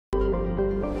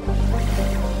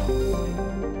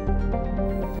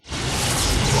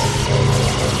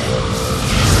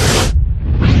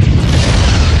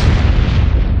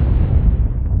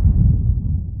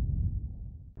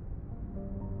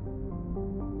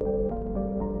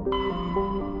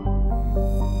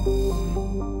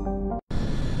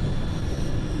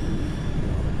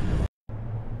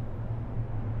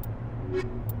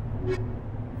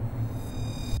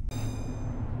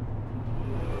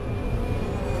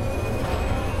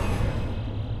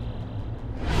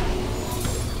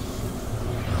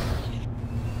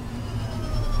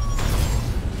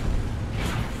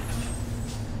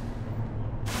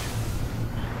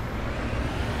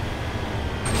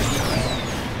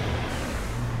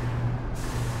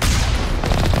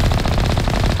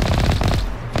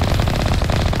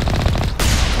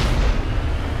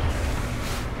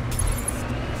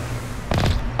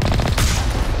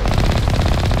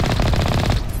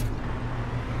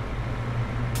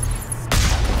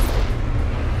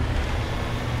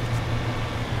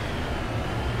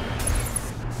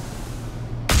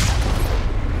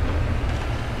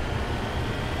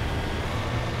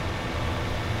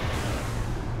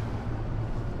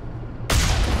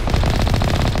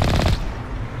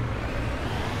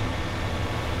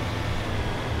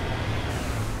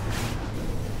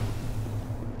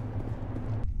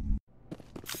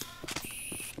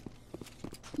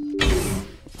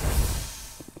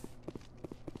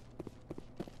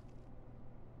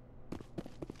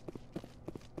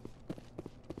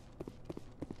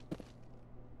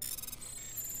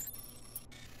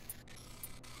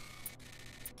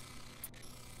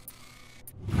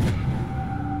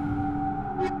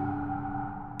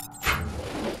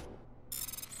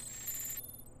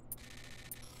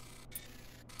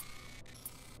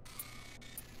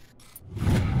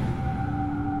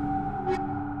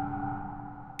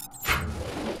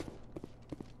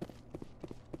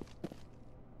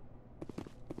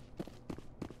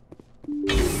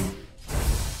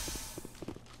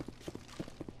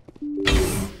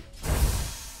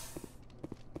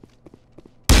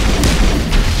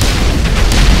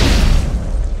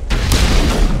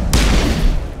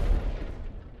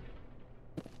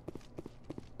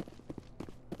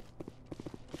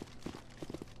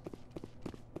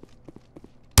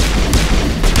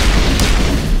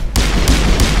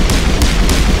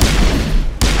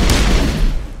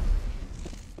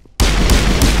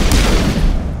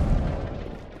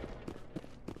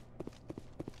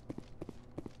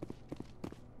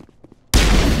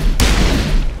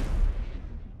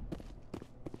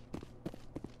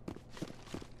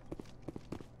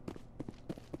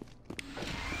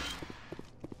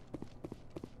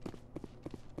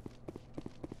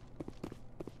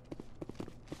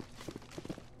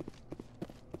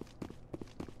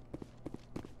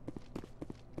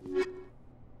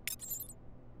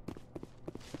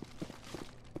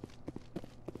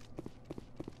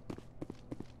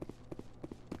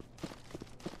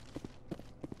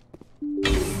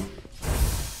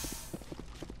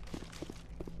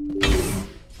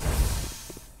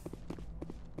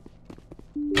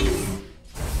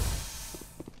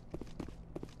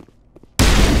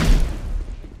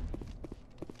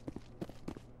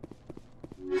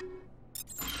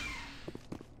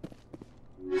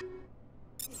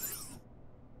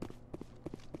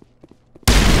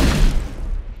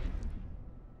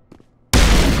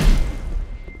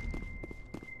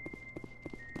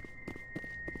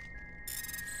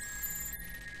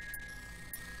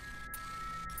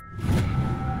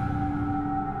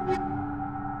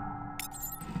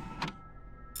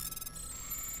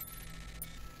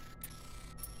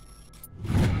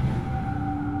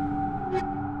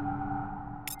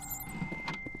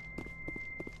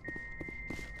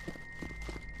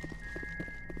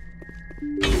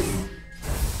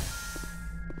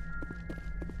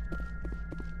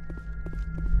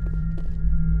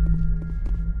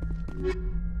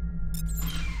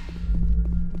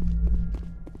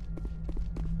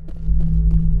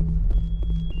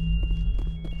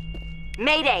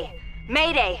Mayday!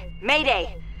 Mayday!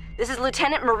 Mayday! This is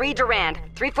Lieutenant Marie Durand,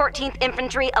 314th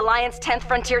Infantry, Alliance 10th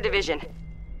Frontier Division.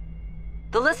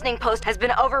 The listening post has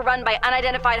been overrun by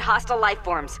unidentified hostile life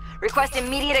forms. Request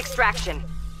immediate extraction.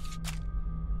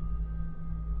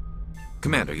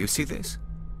 Commander, you see this?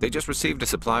 They just received a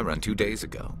supply run 2 days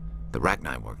ago. The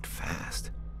Rachni worked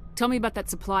fast. Tell me about that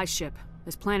supply ship.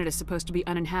 This planet is supposed to be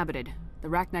uninhabited. The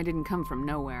Rachni didn't come from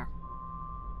nowhere.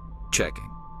 Checking.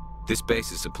 This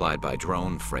base is supplied by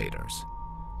drone freighters,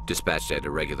 dispatched at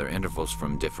irregular intervals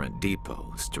from different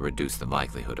depots to reduce the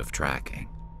likelihood of tracking.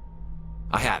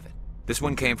 I have it. This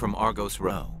one came from Argos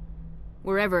Row.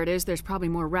 Wherever it is, there's probably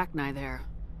more Rachni there.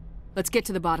 Let's get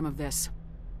to the bottom of this.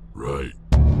 Right.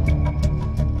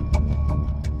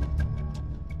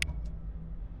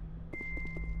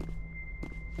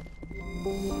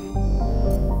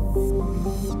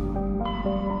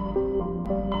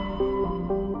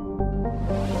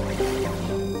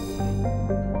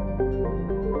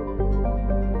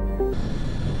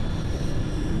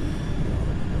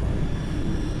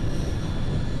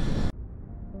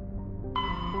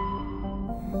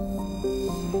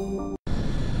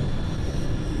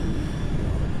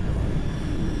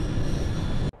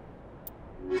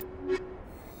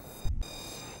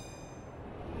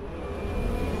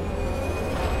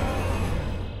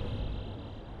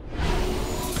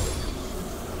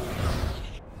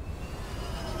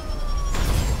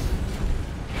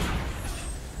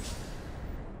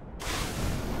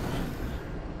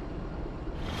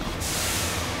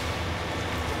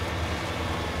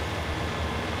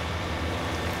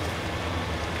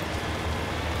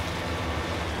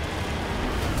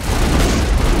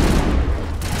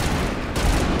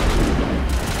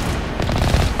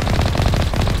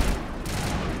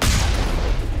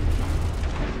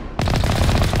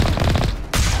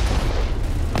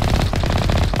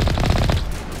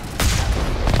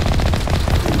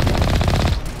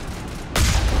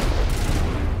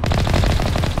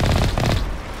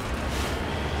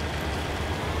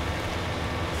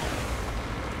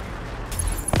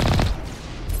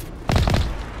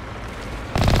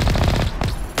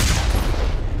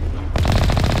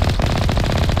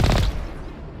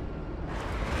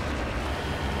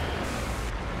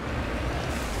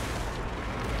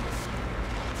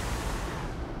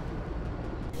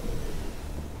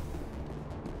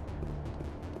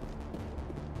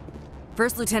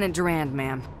 First Lieutenant Durand,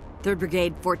 ma'am. 3rd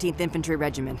Brigade, 14th Infantry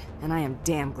Regiment, and I am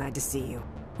damn glad to see you.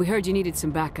 We heard you needed some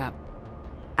backup.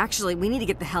 Actually, we need to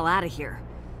get the hell out of here.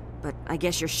 But I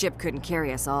guess your ship couldn't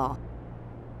carry us all.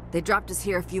 They dropped us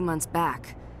here a few months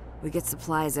back. We get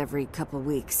supplies every couple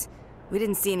weeks. We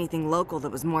didn't see anything local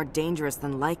that was more dangerous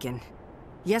than lichen.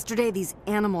 Yesterday, these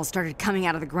animals started coming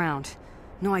out of the ground.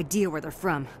 No idea where they're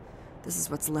from. This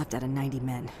is what's left out of 90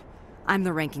 men. I'm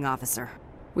the ranking officer.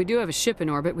 We do have a ship in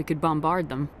orbit. We could bombard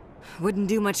them. Wouldn't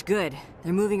do much good.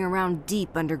 They're moving around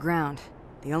deep underground.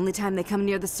 The only time they come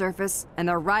near the surface, and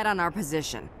they're right on our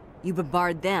position. You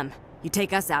bombard them, you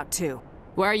take us out too.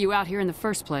 Why are you out here in the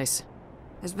first place?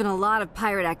 There's been a lot of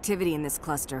pirate activity in this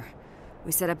cluster.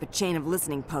 We set up a chain of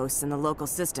listening posts in the local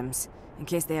systems, in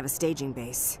case they have a staging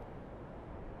base.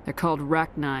 They're called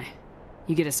Rachni.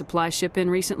 You get a supply ship in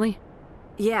recently?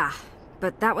 Yeah,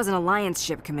 but that was an Alliance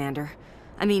ship, Commander.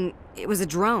 I mean, it was a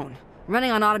drone,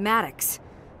 running on automatics.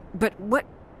 But what...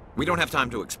 We don't have time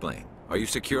to explain. Are you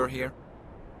secure here?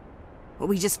 What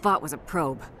we just fought was a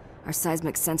probe. Our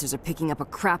seismic sensors are picking up a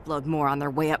crapload more on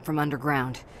their way up from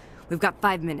underground. We've got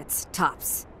 5 minutes,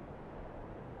 tops.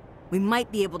 We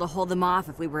might be able to hold them off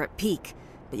if we were at peak,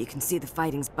 but you can see the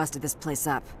fighting's busted this place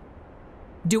up.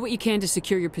 Do what you can to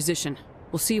secure your position.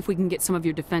 We'll see if we can get some of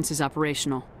your defenses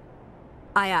operational.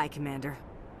 Aye, aye, Commander.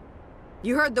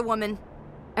 You heard the woman.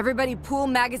 Everybody pool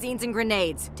magazines and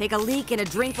grenades. Take a leak and a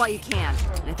drink while you can.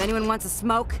 And if anyone wants a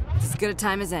smoke, it's as good a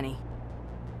time as any.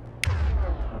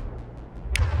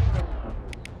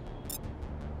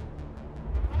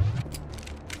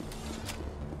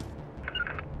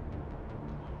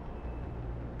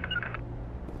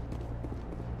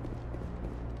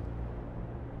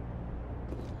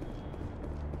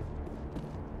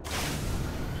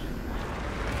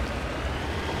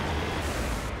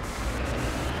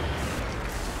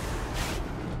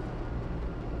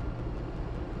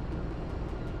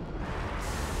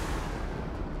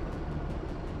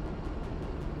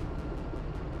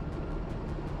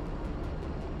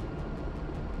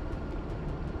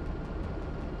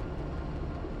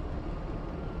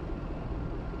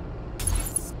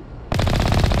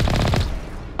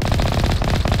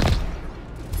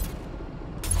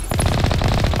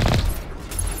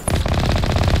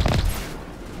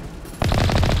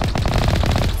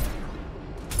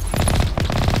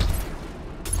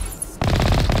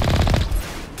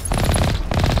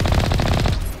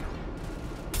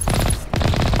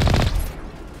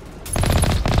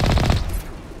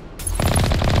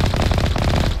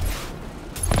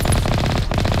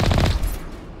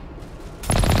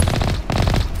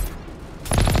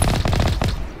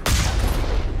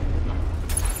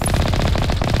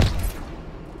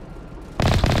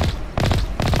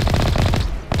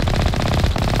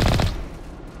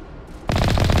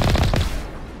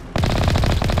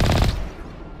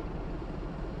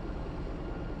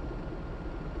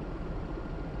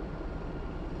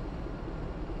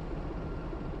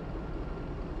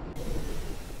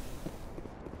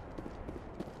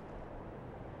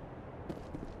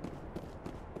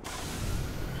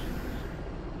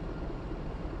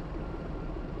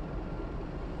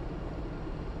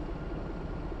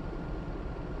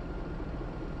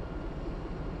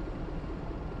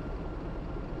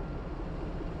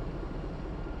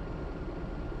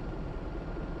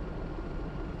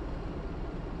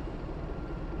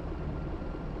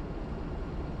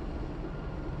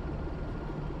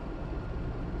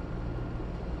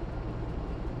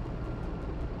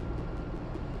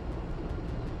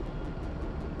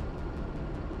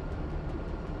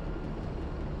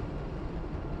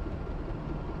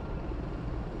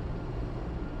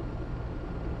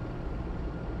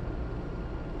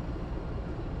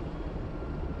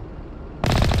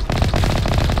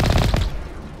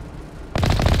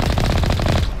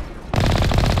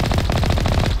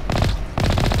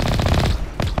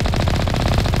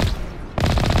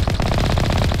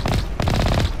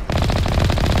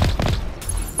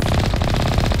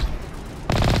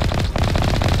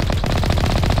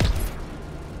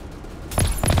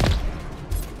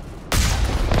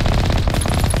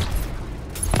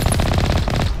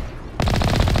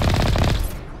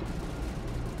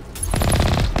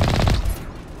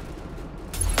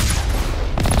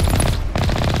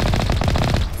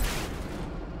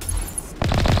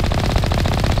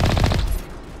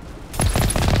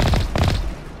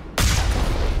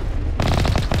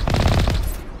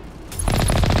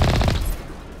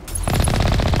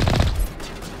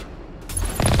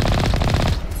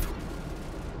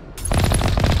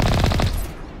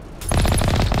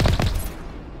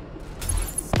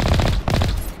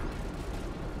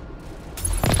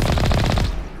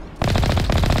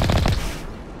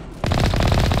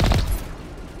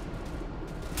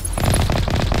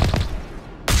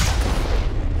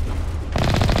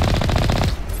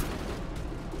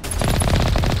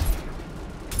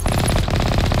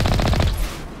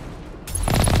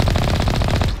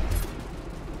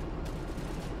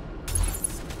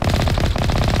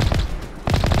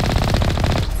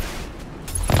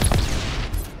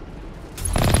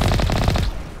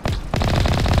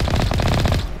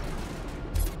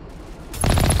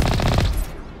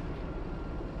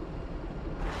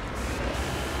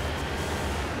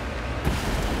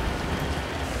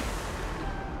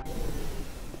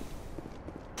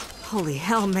 Holy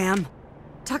hell, ma'am.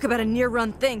 Talk about a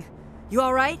near-run thing. You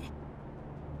alright?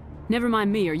 Never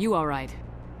mind me, are you alright?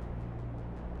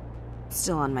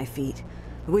 Still on my feet.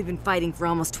 But we've been fighting for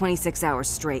almost 26 hours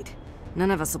straight.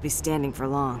 None of us will be standing for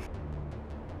long.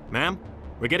 Ma'am,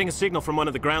 we're getting a signal from one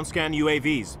of the ground scan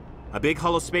UAVs. A big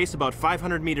hollow space about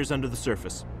 500 meters under the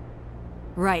surface.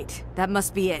 Right. That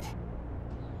must be it.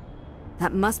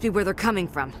 That must be where they're coming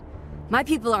from. My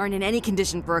people aren't in any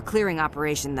condition for a clearing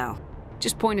operation, though.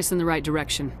 Just point us in the right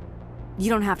direction. You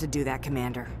don't have to do that,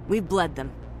 Commander. We've bled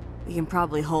them. We can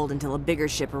probably hold until a bigger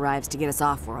ship arrives to get us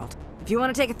off-world. If you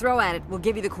want to take a throw at it, we'll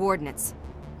give you the coordinates.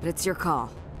 But it's your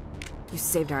call. You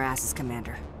saved our asses,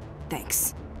 Commander.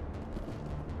 Thanks.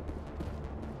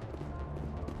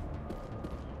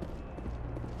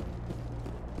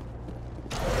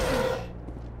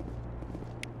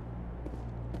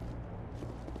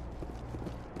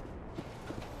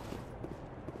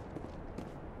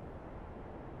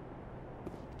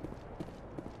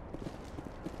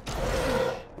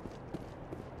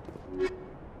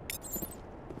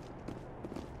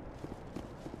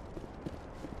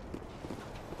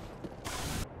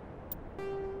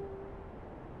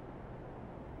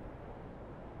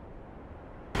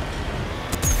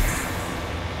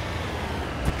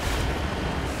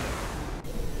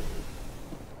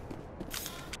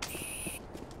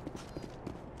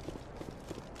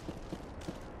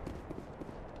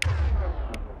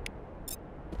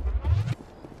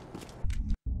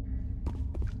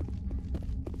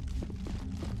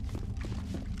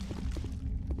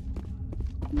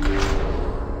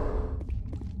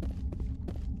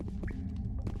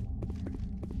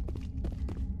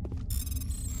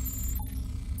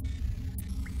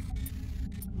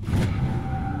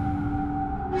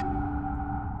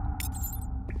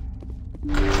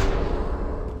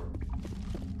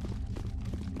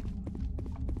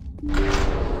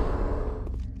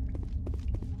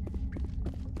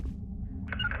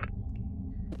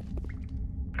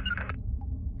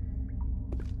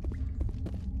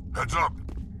 Heads up!